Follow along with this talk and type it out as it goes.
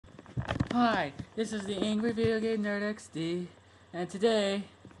Hi, this is the Angry Video Game Nerd XD, and today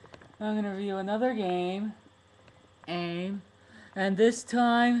I'm going to review another game, AIM, and this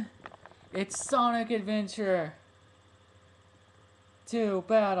time it's Sonic Adventure 2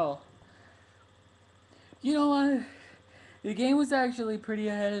 Battle. You know what? The game was actually pretty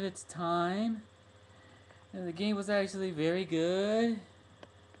ahead of its time, and the game was actually very good.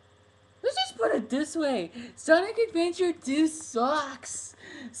 Let's just put it this way, Sonic Adventure 2 sucks.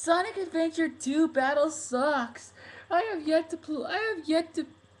 Sonic Adventure 2 Battle sucks. I have yet to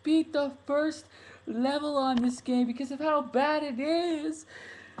beat the first level on this game because of how bad it is.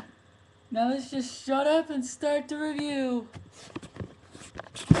 Now let's just shut up and start the review.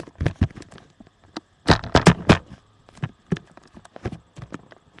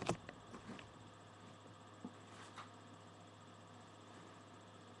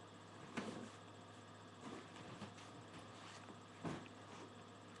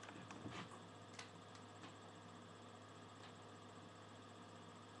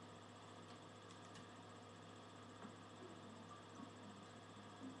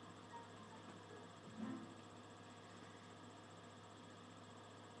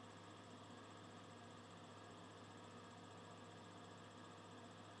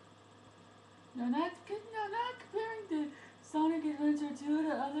 Not comparing the Sonic Adventure 2 to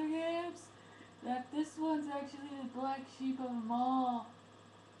other games. That this one's actually the black sheep of them all.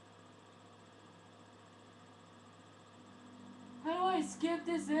 How do I skip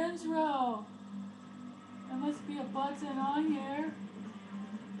this intro? There must be a button on here.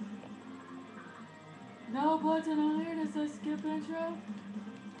 No button on here that says skip intro?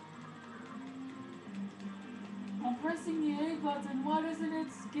 I'm pressing the A button, why doesn't it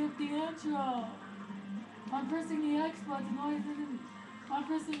skip the intro? I'm pressing the X button, why isn't it? I'm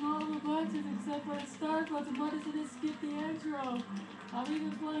pressing all the buttons except for the start button, why doesn't it skip the intro? I'm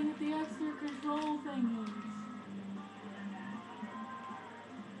even playing with the extra control thingies.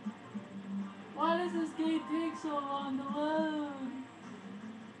 Why does this game take so long to load?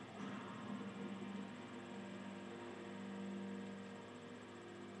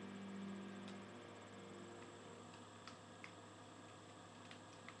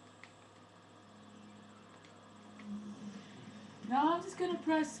 Now I'm just gonna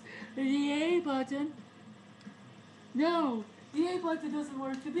press the A button. No, the A button doesn't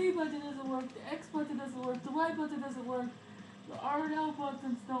work, the B button doesn't work, the X button doesn't work, the Y button doesn't work, the R and L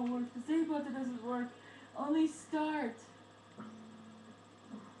buttons don't work, the Z button doesn't work, only start.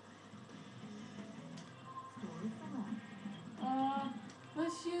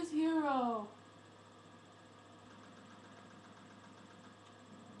 Let's use Hero.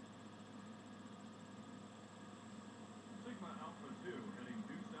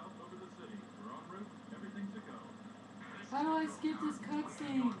 How do I skip this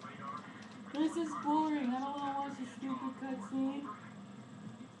cutscene? This is boring. I don't want to watch a stupid cutscene.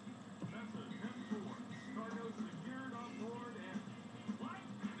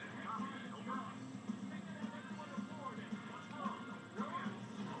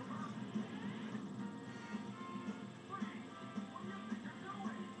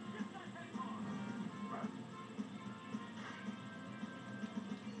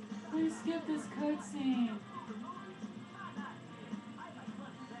 Please skip this cutscene.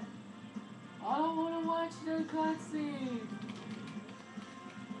 I don't want to watch the cutscene.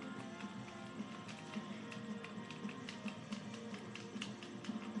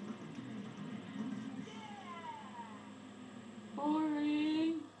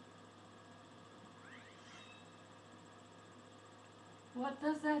 Boring. What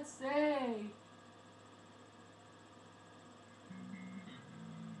does that say?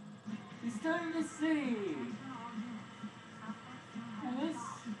 He's starting to see.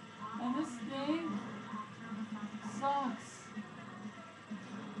 And this thing sucks.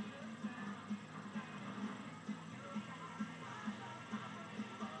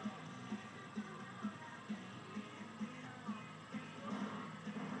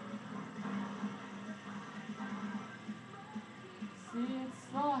 See, it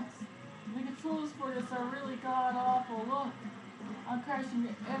sucks. The controls for this are really god awful. Look, I'm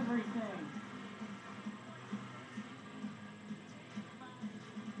crashing everything.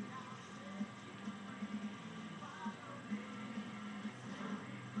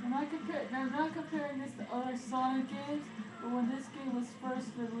 I'm not comparing this to other Sonic games, but when this game was first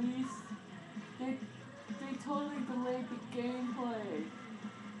released, they totally delayed the gameplay.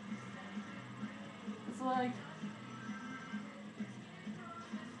 It's like,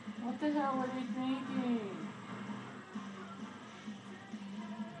 what the hell were they thinking?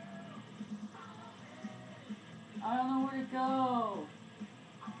 I don't know where to go.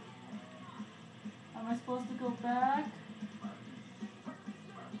 I supposed to go back?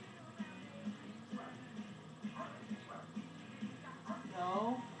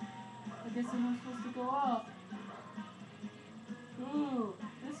 No. I guess I'm not supposed to go up. Ooh,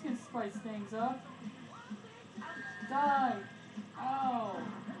 this can spice things up. Die! Ow!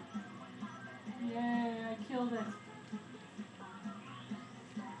 Yay, I killed it.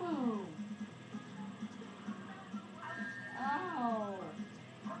 Boom! Ow!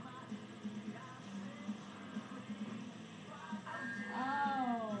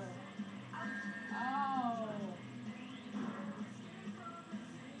 Ow! Ow!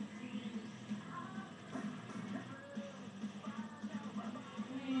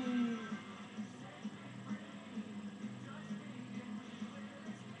 Whee!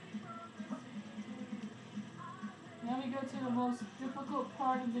 Now we go to the most difficult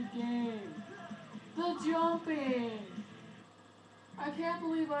part of the game. The jumping! I can't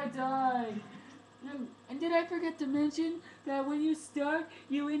believe I died. And did I forget to mention that when you start,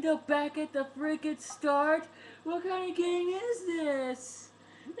 you end up back at the freaking start? What kind of game is this?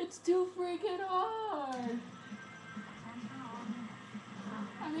 It's too freaking hard.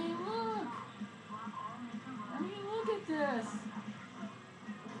 I mean, look. Look at this.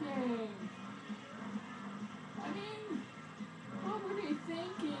 Okay. What were they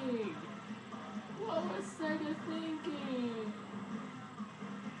thinking? What was Sega thinking?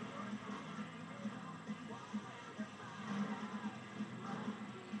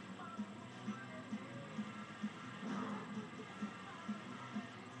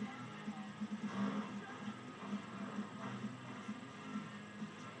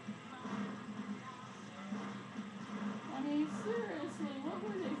 Seriously, what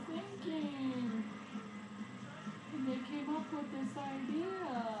were they thinking? And they came up with this idea.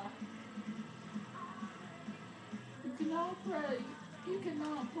 You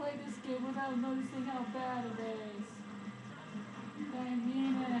cannot play this game without noticing how bad it is. I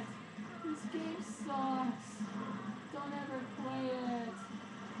mean it. This game sucks. Don't ever play it.